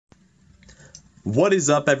What is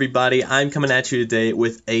up, everybody? I'm coming at you today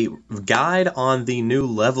with a guide on the new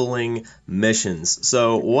leveling missions.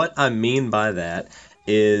 So what I mean by that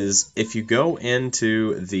is if you go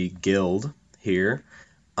into the guild here,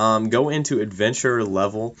 go into adventure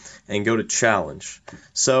level and go to challenge.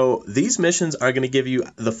 So these missions are going to give you,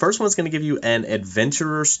 the first one's going to give you an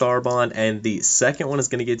adventurer star bond, and the second one is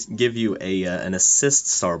going to give you an assist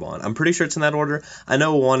star bond. I'm pretty sure it's in that order. I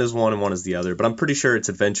know one is one and one is the other, but I'm pretty sure it's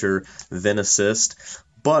adventure then assist.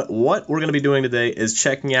 But what we're going to be doing today is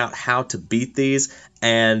checking out how to beat these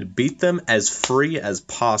and beat them as free as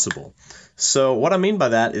possible. So what I mean by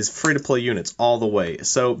that is free-to-play units all the way.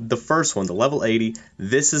 So the first one, the level 80,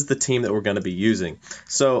 this is the team that we're going to be using.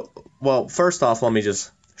 So, well, first off, let me just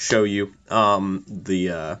show you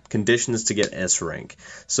the conditions to get S rank.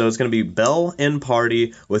 So it's going to be Bell in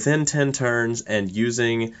party within 10 turns and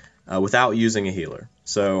using without using a healer.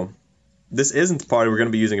 So this isn't the party we're going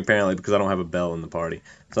to be using apparently because I don't have a Bell in the party.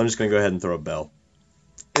 So I'm just going to go ahead and throw a Bell.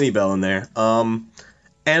 Any Bell in there.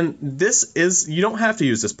 And this is, you don't have to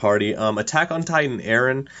use this party. Attack on Titan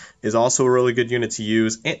Eren is also a really good unit to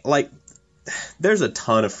use. And, like, there's a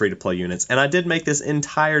ton of free-to-play units, and I did make this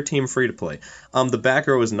entire team free-to-play. The back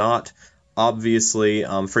row is not, obviously,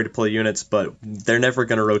 free-to-play units, but they're never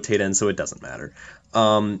going to rotate in, so it doesn't matter.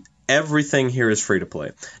 Everything here is free to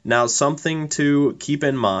play. Now, something to keep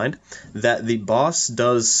in mind, that the boss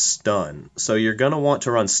does stun. So you're going to want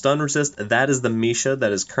to run stun resist. That is the Misha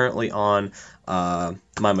that is currently on my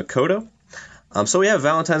Makoto. So we have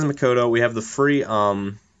Valentine's Makoto. We have the free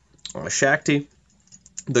Shakti,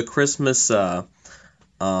 the Christmas Chloe,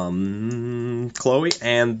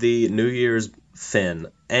 and the New Year's Finn.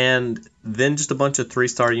 And then just a bunch of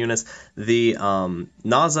 3-star units. The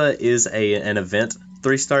Naza is an event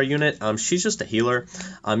 3-star unit. She's just a healer.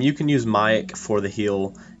 You can use Mayek for the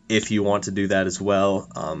heal if you want to do that as well.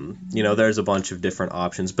 You know, there's a bunch of different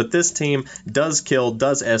options. But this team does kill,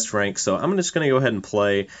 does S rank, so I'm just going to go ahead and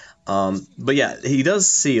play. But yeah, he does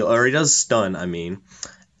seal, or he does stun, I mean.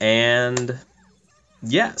 And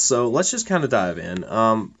yeah, so let's just kind of dive in.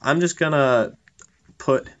 I'm just going to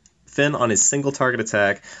put Finn on his single target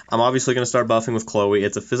attack. I'm obviously going to start buffing with Chloe.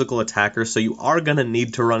 It's a physical attacker, so you are going to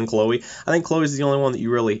need to run Chloe. I think Chloe's the only one that you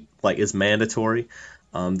really, like, is mandatory.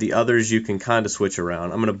 The others you can kind of switch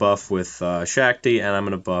around. I'm going to buff with Shakti, and I'm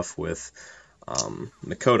going to buff with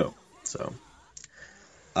Makoto. So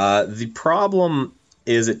the problem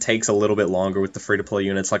is it takes a little bit longer with the free-to-play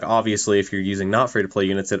units. Like, obviously, if you're using not free-to-play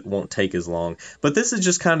units, it won't take as long. But this is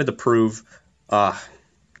just kind of to prove...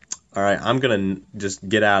 Alright, I'm going to just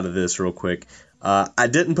get out of this real quick. I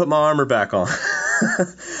didn't put my armor back on.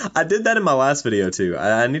 I did that in my last video, too.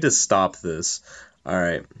 I need to stop this.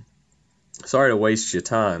 Alright. Sorry to waste your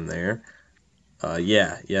time there.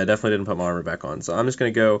 Yeah, definitely didn't put my armor back on. So I'm just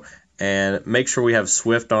going to go and make sure we have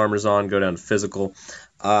Swift armors on, go down to physical.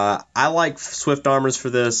 I like Swift armors for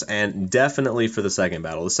this, and definitely for the second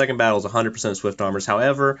battle. The second battle is 100% Swift armors.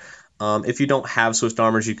 However, if you don't have Swift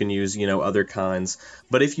armors, you can use, you know, other kinds.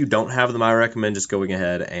 But if you don't have them, I recommend just going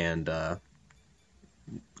ahead and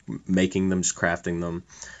making them, just crafting them.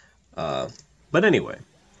 But anyway,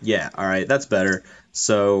 yeah, alright, that's better.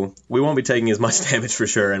 So we won't be taking as much damage for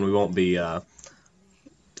sure, and we won't be,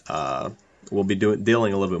 we'll be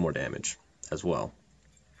dealing a little bit more damage as well.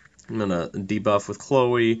 I'm going to debuff with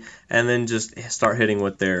Chloe, and then just start hitting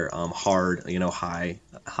with their hard, you know, high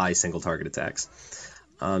single target attacks.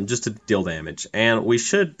 Just to deal damage. And we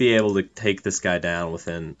should be able to take this guy down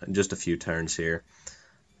within just a few turns here.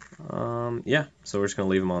 Yeah, so we're just going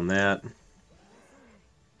to leave him on that.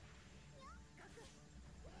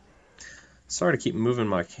 Sorry to keep moving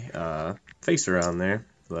my face around there,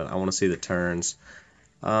 but I want to see the turns.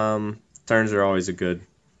 Turns are always a good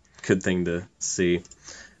thing to see.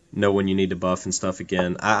 Know when you need to buff and stuff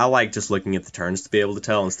again. I like just looking at the turns to be able to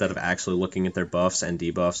tell instead of actually looking at their buffs and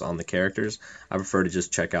debuffs on the characters. I prefer to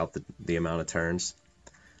just check out the amount of turns.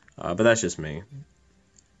 But that's just me.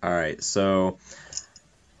 Alright, so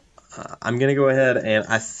I'm going to go ahead and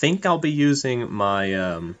I think I'll be using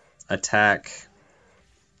my attack,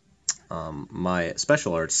 my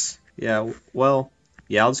special arts. Yeah, well,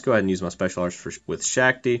 yeah, I'll just go ahead and use my special arts with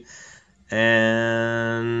Shakti.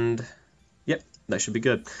 And... yep, that should be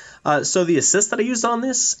good. So the assist that I used on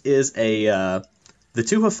this is the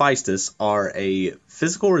two Hephaestus are a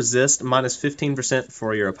physical resist minus 15%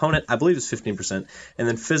 for your opponent. I believe it's 15%. And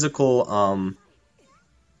then physical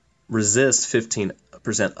resist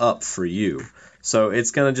 15% up for you. So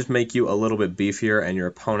it's going to just make you a little bit beefier and your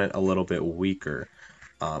opponent a little bit weaker.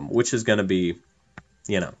 Which is going to be,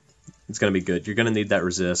 you know, it's going to be good. You're going to need that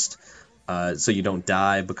resist so you don't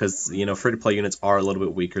die because, you know, free-to-play units are a little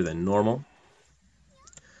bit weaker than normal.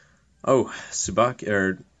 Oh, Tsubaki,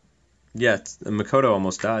 or yeah, Makoto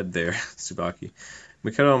almost died there. Tsubaki.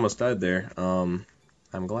 Makoto almost died there.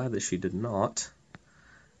 I'm glad that she did not.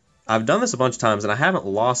 I've done this a bunch of times, and I haven't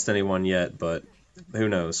lost anyone yet, but who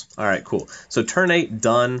knows. All right, cool. So turn 8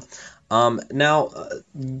 done. Now,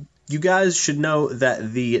 you guys should know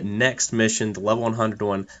that the next mission, the level 100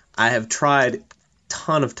 one, I have tried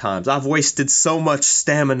ton of times. I've wasted so much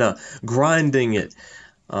stamina grinding it.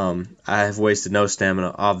 I have wasted no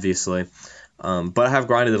stamina, obviously, but I have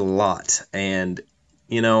grinded it a lot, and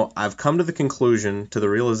you know, I've come to the conclusion, to the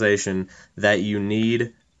realization that you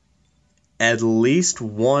need at least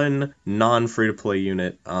one non-free-to-play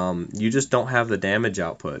unit. You just don't have the damage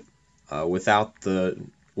output without the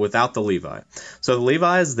Levi. So the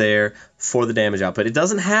Levi is there for the damage output. It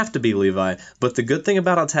doesn't have to be Levi, but the good thing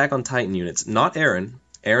about Attack on Titan units, not Eren.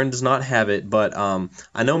 Eren does not have it, but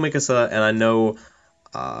I know Mikasa and I know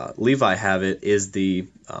Levi have it, is the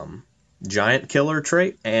giant killer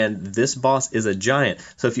trait, and this boss is a giant.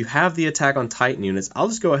 So if you have the Attack on Titan units, I'll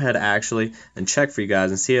just go ahead actually and check for you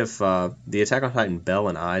guys and see if the Attack on Titan Bell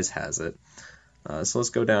and Eyes has it. So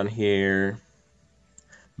let's go down here.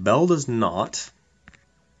 Bell does not.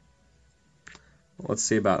 Let's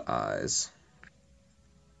see about Eyes.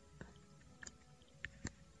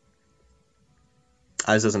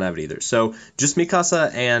 Eyes doesn't have it either. So just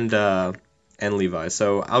Mikasa and Levi.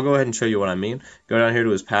 So I'll go ahead and show you what I mean. Go down here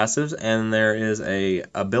to his passives, and there is a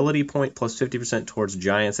ability point plus 50% towards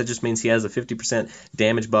giants. That just means he has a 50%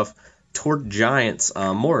 damage buff toward giants,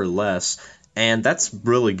 more or less, and that's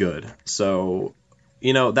really good. So,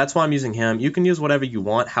 you know, that's why I'm using him. You can use whatever you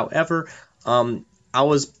want. However, I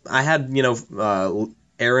had, you know,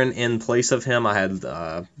 Eren in place of him. I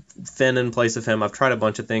had Finn in place of him. I've tried a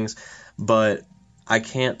bunch of things, but I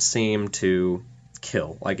can't seem to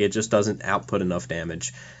kill. Like, it just doesn't output enough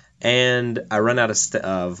damage. And I run out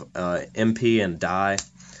of MP and die.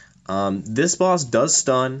 This boss does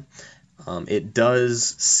stun. It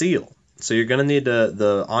does seal. So you're going to need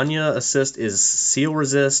the Anya assist is seal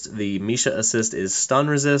resist, the Misha assist is stun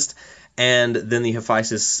resist, and then the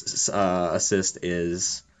Hephaestus assist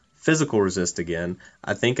is physical resist again.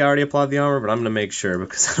 I think I already applied the armor, but I'm going to make sure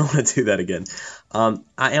because I don't want to do that again.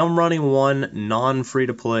 I am running one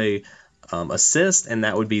non-free-to-play assist, and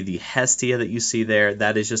that would be the Hestia that you see there.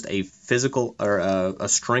 That is just a physical or a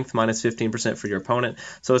strength minus 15% for your opponent,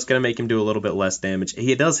 so it's going to make him do a little bit less damage.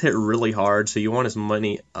 He does hit really hard, so you want as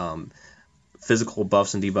many physical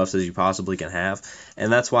buffs and debuffs as you possibly can have,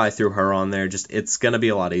 and that's why I threw her on there. Just it's going to be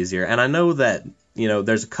a lot easier, and I know that, you know,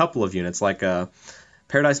 there's a couple of units like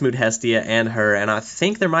Paradise Mood Hestia and her, and I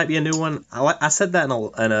think there might be a new one. I said that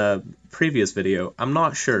in a previous video. I'm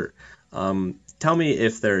not sure. Tell me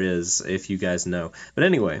if there is, if you guys know. But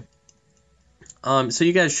anyway, so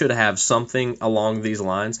you guys should have something along these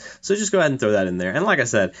lines. So just go ahead and throw that in there. And like I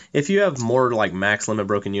said, if you have more like max limit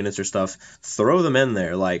broken units or stuff, throw them in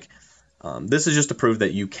there. Like, this is just to prove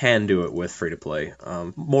that you can do it with free-to-play,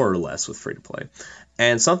 more or less with free-to-play.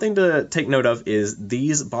 And something to take note of is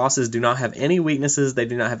these bosses do not have any weaknesses, they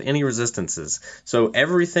do not have any resistances. So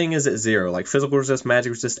everything is at 0, like physical resist, magic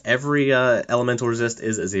resist, every elemental resist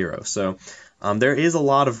is at 0. So there is a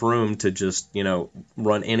lot of room to just, you know,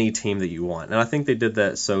 run any team that you want. And I think they did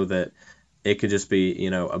that so that it could just be, you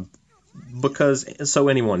know, because so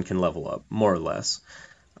anyone can level up, more or less.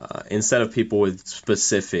 Instead of people with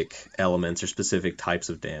specific elements or specific types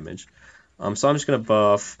of damage. So I'm just going to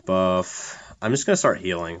buff. I'm just going to start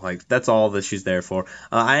healing. Like, that's all that she's there for.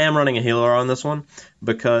 I am running a healer on this one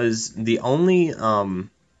because the only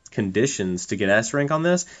conditions to get S rank on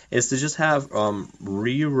this is to just have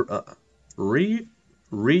Ryu,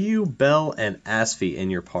 Bell, and Asphy in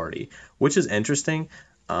your party, which is interesting.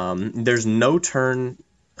 There's no turn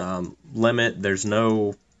limit. There's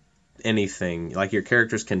no anything. Like, your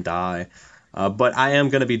characters can die. But I am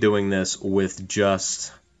going to be doing this with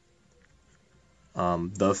just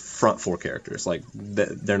the front 4 characters. Like,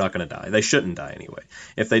 they're not going to die. They shouldn't die anyway.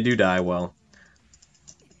 If they do die, well,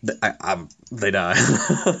 they die.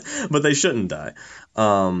 But they shouldn't die.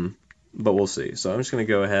 But we'll see. So I'm just going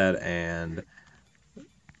to go ahead and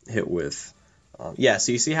hit with... yeah,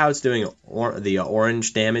 so you see how it's doing the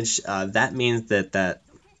orange damage? That means that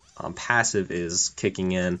passive is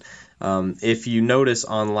kicking in. If you notice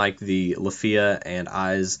on like the Lafia and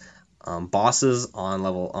Eyes bosses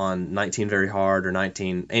on 19 very hard or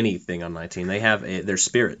 19 anything on 19, they have their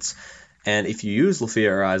spirits, and if you use Lafia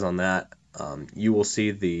or Eyes on that, you will see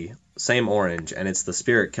the same orange, and it's the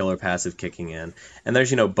spirit killer passive kicking in. And there's,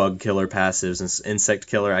 you know, bug killer passives and insect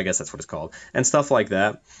killer, I guess that's what it's called, and stuff like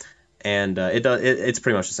that. And it's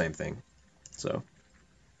pretty much the same thing. So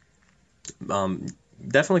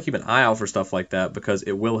definitely keep an eye out for stuff like that, because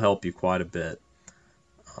it will help you quite a bit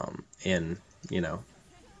in,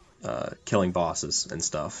 killing bosses and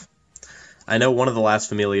stuff. I know one of the last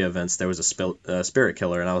Familia events there was a spirit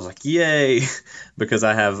killer, and I was like, yay, because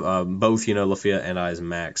I have both, Lafia and Eyes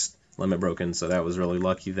maxed, limit broken, so that was really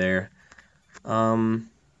lucky there. I'm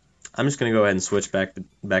just going to go ahead and switch back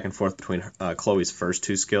and forth between Chloe's first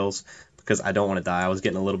two skills, because I don't want to die. I was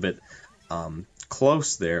getting a little bit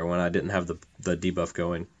close there when I didn't have the debuff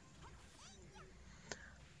going.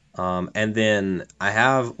 And then I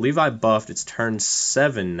have Levi buffed. It's turn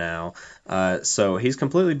 7 now. So he's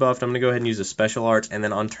completely buffed. I'm going to go ahead and use a special arts, and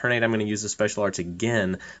then on turn 8 I'm going to use the special arts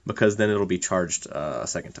again, because then it'll be charged a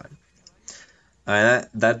second time.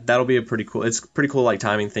 That'll be a pretty cool. It's pretty cool like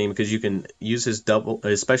timing thing, because you can use his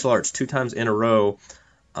special arts 2 times in a row,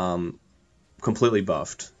 completely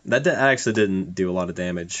buffed. That actually didn't do a lot of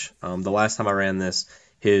damage. The last time I ran this,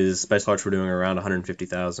 his special arts were doing around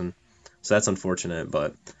 150,000. So that's unfortunate,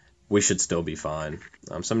 but we should still be fine.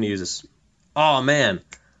 So I'm going to use this. Oh, man.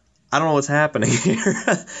 I don't know what's happening here.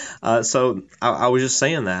 So I was just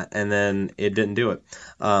saying that, and then it didn't do it.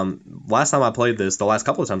 Last time I played this, the last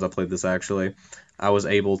couple of times I played this, actually, I was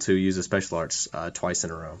able to use the special arts twice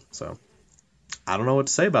in a row. So I don't know what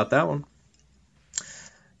to say about that one.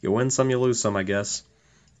 You win some, you lose some, I guess.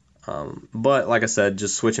 But like I said,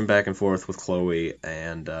 just switching back and forth with Chloe,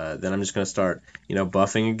 and then I'm just going to start,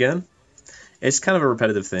 buffing again. It's kind of a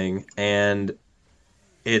repetitive thing, and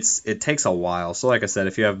it takes a while. So like I said,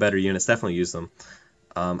 if you have better units, definitely use them.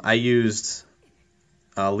 I used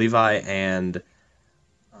Levi and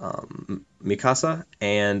Mikasa,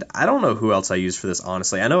 and I don't know who else I used for this,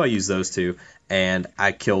 honestly. I know I used those two, and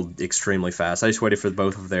I killed extremely fast. I just waited for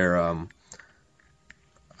both of their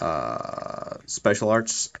special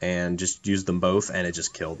arts and just used them both, and it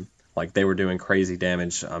just killed. Like, they were doing crazy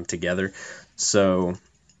damage together. So,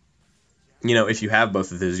 if you have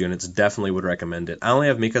both of those units, definitely would recommend it. I only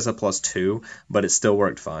have Mikasa +2, but it still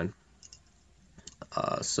worked fine.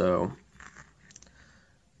 So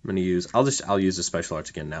I'm gonna use. I'll use the special arts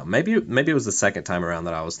again now. Maybe it was the second time around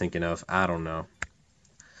that I was thinking of. I don't know.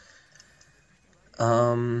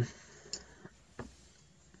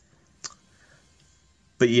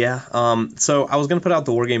 But yeah, so I was going to put out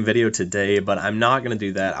the Wargame video today, but I'm not going to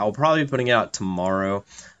do that. I'll probably be putting it out tomorrow.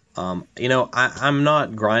 I'm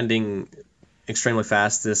not grinding extremely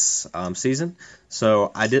fast this season,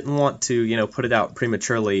 so I didn't want to, put it out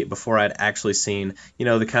prematurely before I'd actually seen,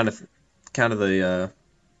 the kind of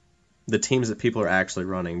the teams that people are actually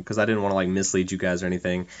running, because I didn't want to like mislead you guys or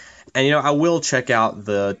anything. And I will check out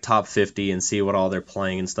the top 50 and see what all they're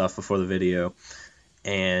playing and stuff before the video,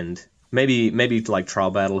 and maybe like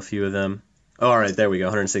trial battle a few of them. Oh, all right, there we go,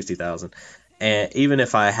 160,000. And even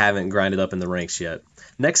if I haven't grinded up in the ranks yet.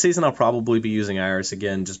 Next season I'll probably be using Iris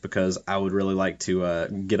again, just because I would really like to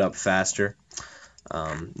get up faster.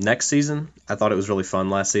 Next season, I thought it was really fun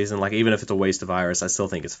last season. Like, even if it's a waste of Iris, I still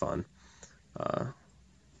think it's fun.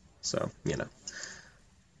 So,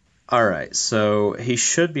 Alright, so he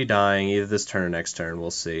should be dying either this turn or next turn,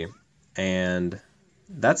 we'll see. And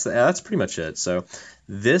that's pretty much it. So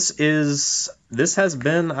this has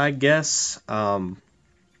been, I guess, how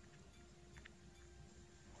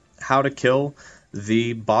to kill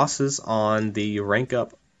the bosses on the rank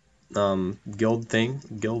up guild,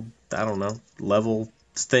 I don't know, level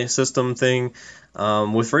system thing,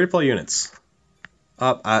 with free-to-play units.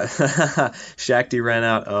 Shakti ran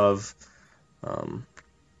out of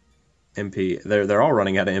MP. They're all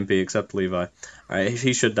running out of MP except Levi. Alright,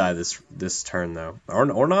 he should die this turn though.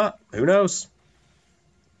 Or not. Who knows?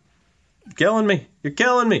 You're killing me. You're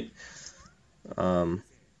killing me.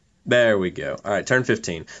 There we go. Alright, turn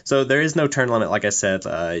 15. So there is no turn limit, like I said.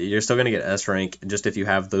 You're still going to get S rank just if you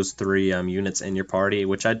have those 3 units in your party,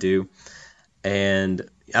 which I do. And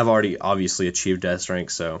I've already obviously achieved S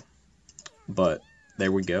rank, but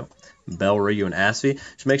there we go. Bell, Ryu, and Asvi.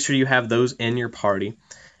 Just make sure you have those in your party.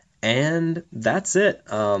 And that's it.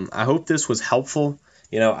 I hope this was helpful.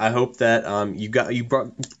 I hope that you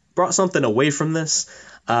brought something away from this.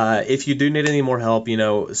 If you do need any more help,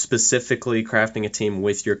 specifically crafting a team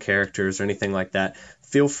with your characters or anything like that,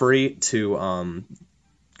 feel free to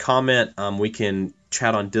comment. We can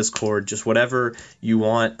chat on Discord, just whatever you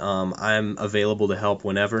want. I'm available to help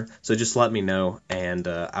whenever, so just let me know, and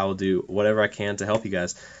I will do whatever I can to help you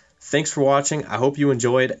guys. Thanks for watching. I hope you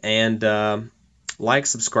enjoyed, and like,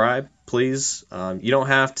 subscribe, please. You don't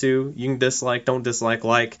have to. You can dislike, don't dislike,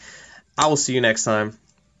 like. I will see you next time.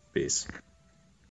 Peace.